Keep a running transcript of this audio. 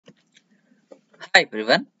Hi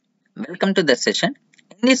everyone, welcome to the session.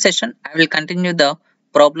 In this session, I will continue the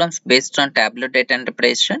problems based on tabular data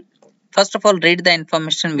interpretation. First of all, read the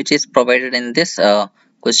information which is provided in this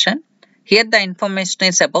question. Here the information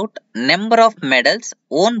is about number of medals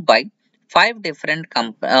owned by five different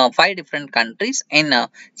countries in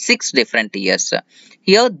 6 different years.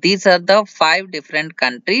 Here these are the 5 different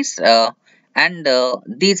countries and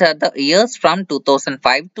these are the years from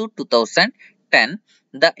 2005 to 2010.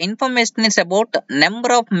 The information is about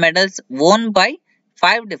number of medals won by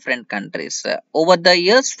 5 different countries over the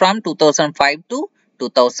years from 2005 to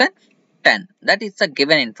 2010. That is the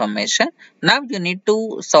given information. Now you need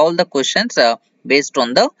to solve the questions based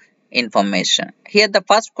on the information. Here the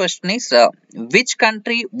first question is which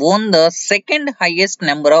country won the second highest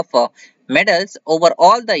number of medals over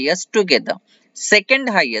all the years together? Second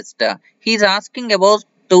highest. He is asking about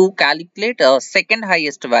to calculate a second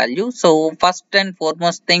highest value. So first and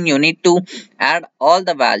foremost thing you need to add all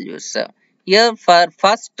the values. Here for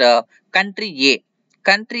first country A.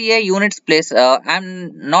 Country A units place.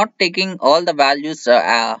 I'm not taking all the values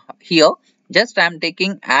here. Just I'm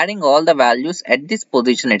taking adding all the values at this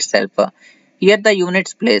position itself. Here the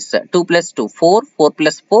units place 2 plus 2 4, 4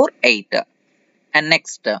 plus 4 8. And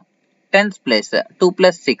next tens place 2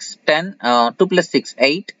 plus 6 10, 2 plus 6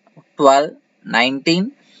 8, 12,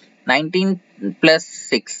 19. 19 plus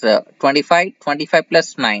 6 25, 25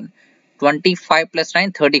 plus 9 25 plus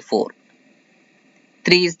 9 34.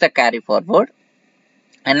 3 is the carry forward,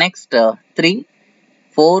 and next 3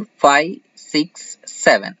 4 5 6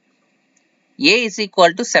 7. A is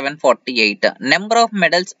equal to 748. Number of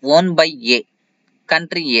medals won by A,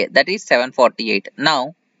 country A, that is 748.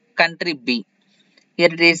 Now country B,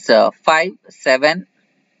 here it is 5 7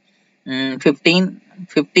 15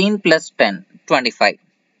 15 plus 10 25.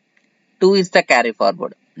 2 is the carry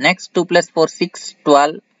forward. Next 2 plus 4 6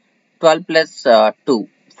 12, 12 plus 2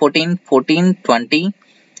 14, 14 20,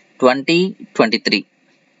 20 23.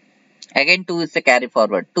 Again 2 is the carry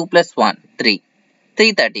forward. 2 plus 1 3,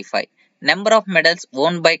 335. Number of medals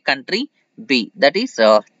won by country B, that is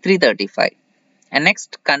 335. And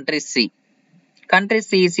next country C. Country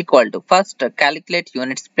C is equal to first calculate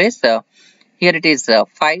units place. Here it is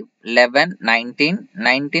 5 11 19,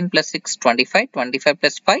 19 plus 6 25, 25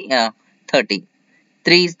 plus 5 30.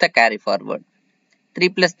 3 is the carry forward. 3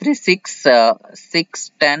 plus 3 6,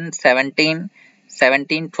 6 10 17,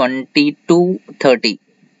 17 22 30.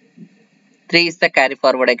 3 is the carry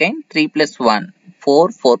forward again. 3 plus 1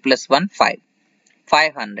 4, 4 plus 1 5.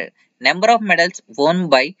 500. Number of medals won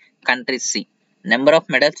by country C. Number of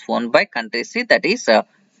medals won by country C, that is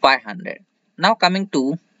 500. Now coming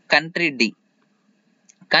to country D.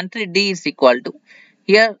 Country D is equal to,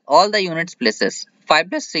 here all the units places 5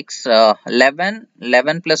 plus 6 11,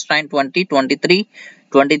 11 plus 9 20, 23,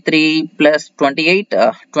 23 plus 28,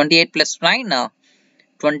 28 plus 9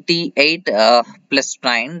 28 plus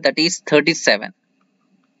 9, that is 37.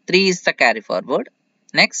 3 is the carry forward.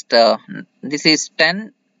 Next this is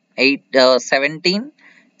 10 8 17,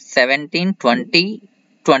 17 20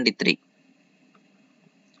 23.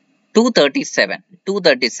 237.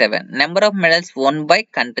 237. Number of medals won by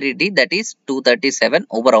country D, that is 237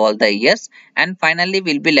 over all the years. And finally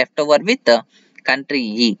will be left over with country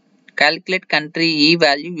E. Calculate country E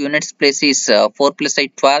value. Units place is 4 plus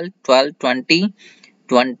 8 12, 12 20,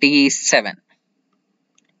 27.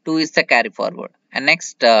 2 is the carry forward. And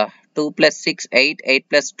next 2 plus 6 8, 8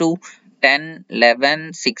 plus 2 10,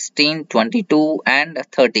 11, 16, 22 and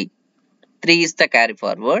 30. 3 is the carry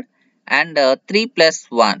forward. And 3 plus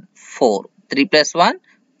 1 4, 3 plus 1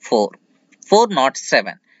 4, 4 not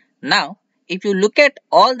 7. Now if you look at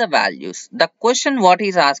all the values, the question what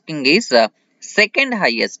is asking is second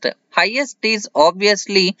highest. Highest is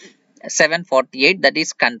obviously 748, that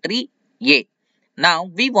is country A. Now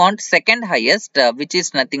we want second highest which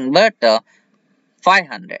is nothing but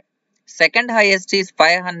 500. Second highest is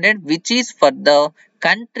 500, which is for the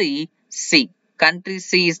country C. Country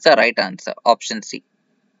C is the right answer. Option C.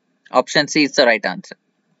 Option C is the right answer.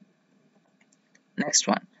 Next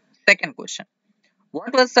one. Second question.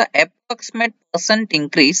 What was the approximate percent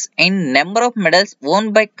increase in number of medals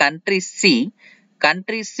won by country C?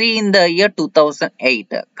 Country C in the year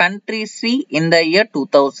 2008. Country C in the year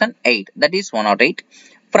 2008. That is 108.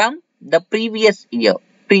 From the previous year.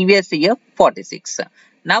 Previous year 46.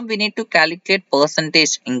 Now we need to calculate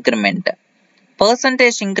percentage increment.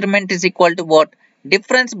 Percentage increment is equal to what?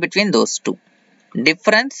 Difference between those two.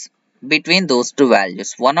 Difference between those two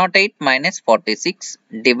values. 108 minus 46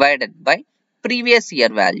 divided by previous year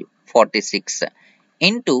value 46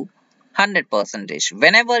 into 100 percentage.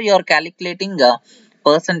 Whenever you are calculating a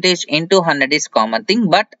percentage into 100 is common thing,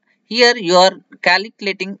 but Here you are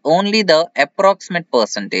calculating only the approximate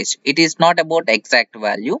percentage. It is not about exact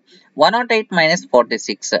value. 108 minus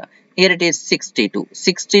 46. Here it is 62.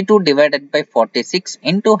 62 divided by 46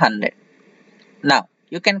 into 100. Now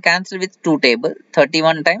you can cancel with 2 table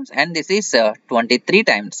 31 times, and this is 23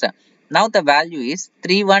 times. Now the value is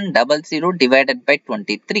 3100 divided by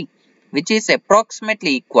 23, which is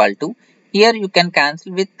approximately equal to, here you can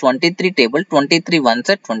cancel with 23 table, 23 ones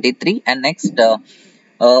are 23, and next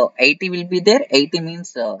 80 will be there. 80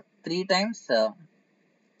 means 3 times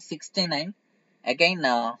 69. Again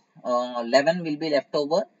 11 will be left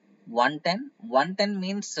over. 110. 110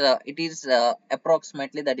 means it is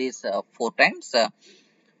approximately, that is 4 times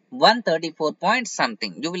 134 point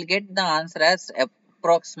something. You will get the answer as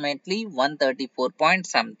approximately 134 point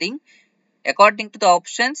something. According to the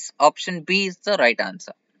options, option B is the right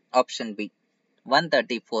answer. Option B,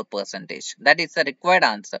 134 percentage. That is the required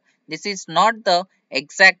answer. This is not the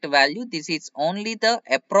exact value. This is only the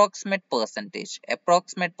approximate percentage.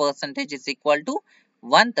 Approximate percentage is equal to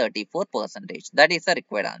 134 percentage. That is the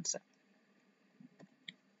required answer.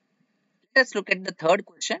 Let's look at the third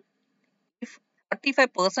question. If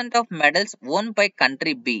 45% of medals won by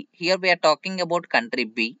country B, here we are talking about country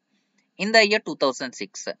B, in the year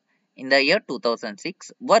 2006,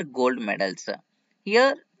 were gold medals.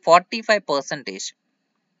 Here 45 percentage,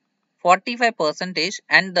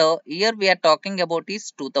 and the year we are talking about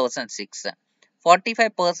is 2006.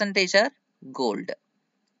 45 percentage are gold,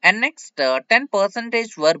 and next 10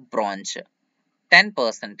 percentage were bronze. 10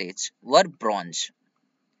 percentage were bronze.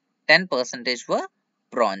 10 percentage were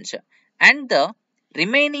bronze, and the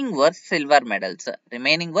remaining were silver medals.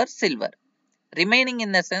 Remaining were silver. Remaining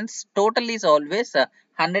in the sense, total is always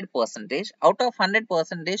 100 percentage. Out of 100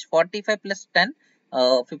 percentage, 45 plus 10,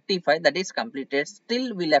 55, that is completed.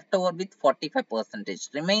 Still we left over with 45 percentage.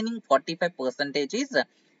 Remaining 45 percentage is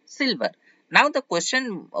silver. Now the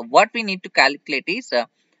question what we need to calculate is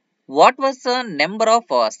what was the number of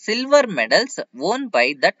silver medals won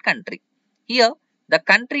by that country. Here the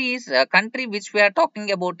country is country which we are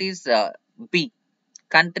talking about is B.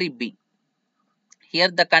 Country B. Here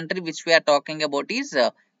the country which we are talking about is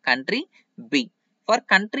country B. For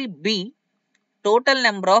country B, total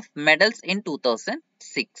number of medals in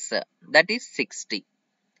 2006, that is 60.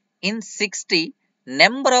 In 60,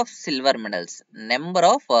 number of silver medals,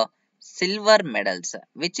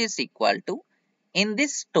 which is equal to, in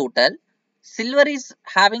this total, silver is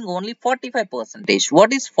having only 45 percentage.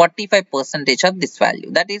 What is 45 percentage of this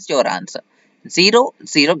value? That is your answer. 0,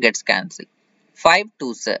 0 gets cancelled. 5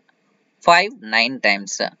 2s, 5 9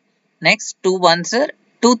 times. Next 2 ones are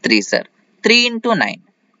 2 3s are 3 into 9,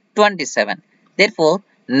 27. Therefore,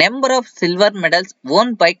 number of silver medals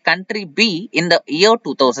won by country B in the year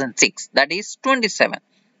 2006, that is 27.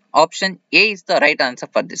 Option A is the right answer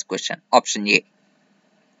for this question. Option A.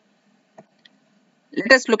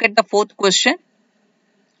 Let us look at the fourth question.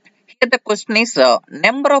 Here the question is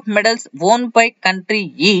number of medals won by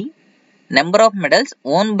country E. Number of medals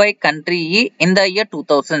won by country E in the year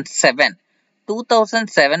 2007.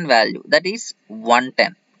 2007 value, that is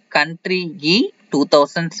 110. Country E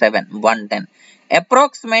 2007, 110.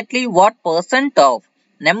 Approximately what percent of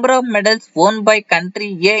number of medals won by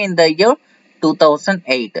country A in the year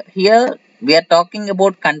 2008? Here we are talking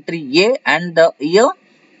about country A and the year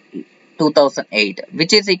 2008,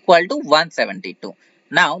 which is equal to 172.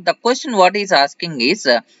 Now the question what is asking is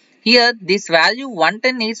here this value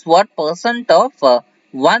 110 is what percent of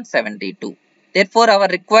 172. Therefore our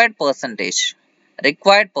required percentage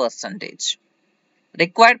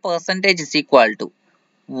is equal to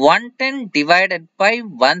 110 divided by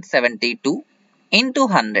 172 into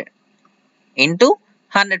 100 into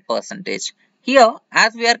 100 percentage. Here,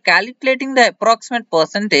 as we are calculating the approximate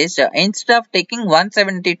percentage, instead of taking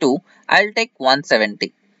 172, I will take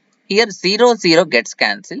 170. Here 0 0 gets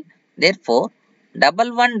cancelled. Therefore,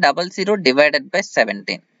 1100 divided by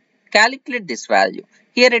 17. Calculate this value.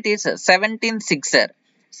 Here it is 17 sixer.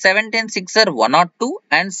 17 sixer 102,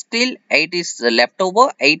 and still 8 is left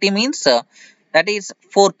over. 80 means that is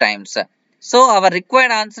 4 times. So our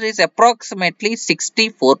required answer is approximately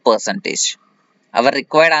 64 percentage. Our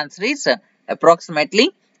required answer is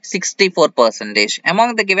approximately 64 percentage.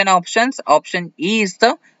 Among the given options, option E is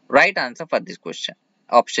the right answer for this question.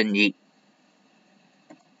 Option E.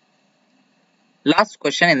 Last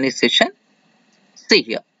question in this session. See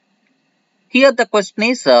here. Here the question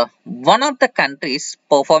is one of the countries'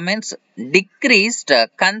 performance decreased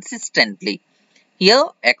consistently. Here,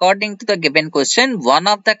 according to the given question, one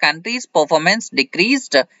of the countries' performance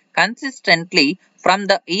decreased consistently from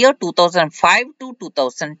the year 2005 to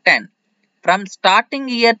 2010, from starting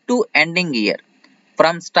year to ending year.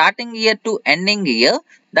 from starting year to ending year,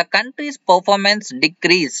 the country's performance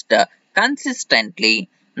decreased consistently.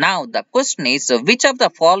 Now the question is, which of the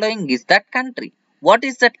following is that country? What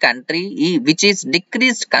is that country which is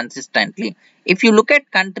decreased consistently? If you look at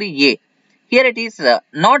country A, here it is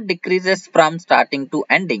not decreases from starting to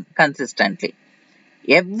ending consistently.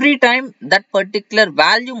 Every time that particular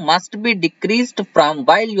value must be decreased from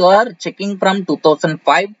while you are checking from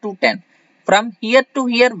 2005 to 10. From here to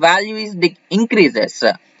here value is increases.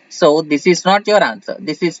 So this is not your answer.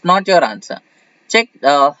 This is not your answer. Check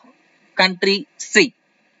country C.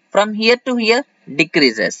 From here to here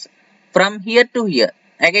decreases. From here to here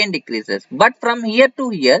again decreases. But from here to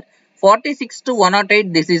here 46 to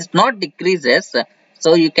 108 this is not decreases.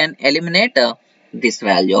 So you can eliminate this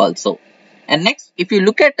value also. And next, if you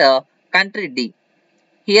look at country D,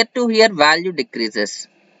 here to here value decreases.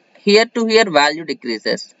 Here to here value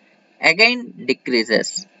decreases. Again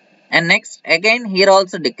decreases. And next, again here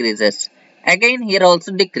also decreases. Again here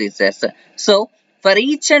also decreases. So, for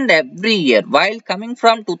each and every year, while coming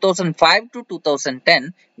from 2005 to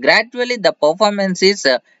 2010, gradually the performance is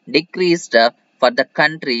decreased for the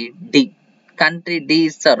country D. Country D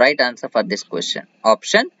is the right answer for this question.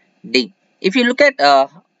 Option D. If you look at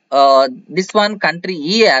this one country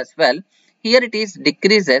E as well, here it is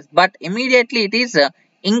decreases, but immediately it is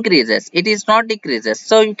increases. It is not decreases.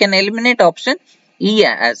 So you can eliminate option E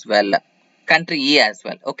as well, country E as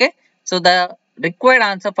well. Okay. So the required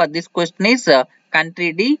answer for this question is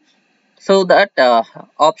country D. So that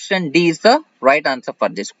option D is the right answer for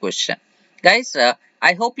this question. Guys,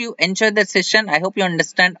 I hope you enjoyed the session. I hope you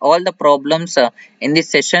understand all the problems in this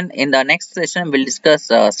session. In the next session, we'll discuss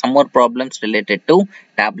some more problems related to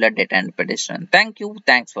tabular data interpretation. Thank you.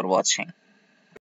 Thanks for watching.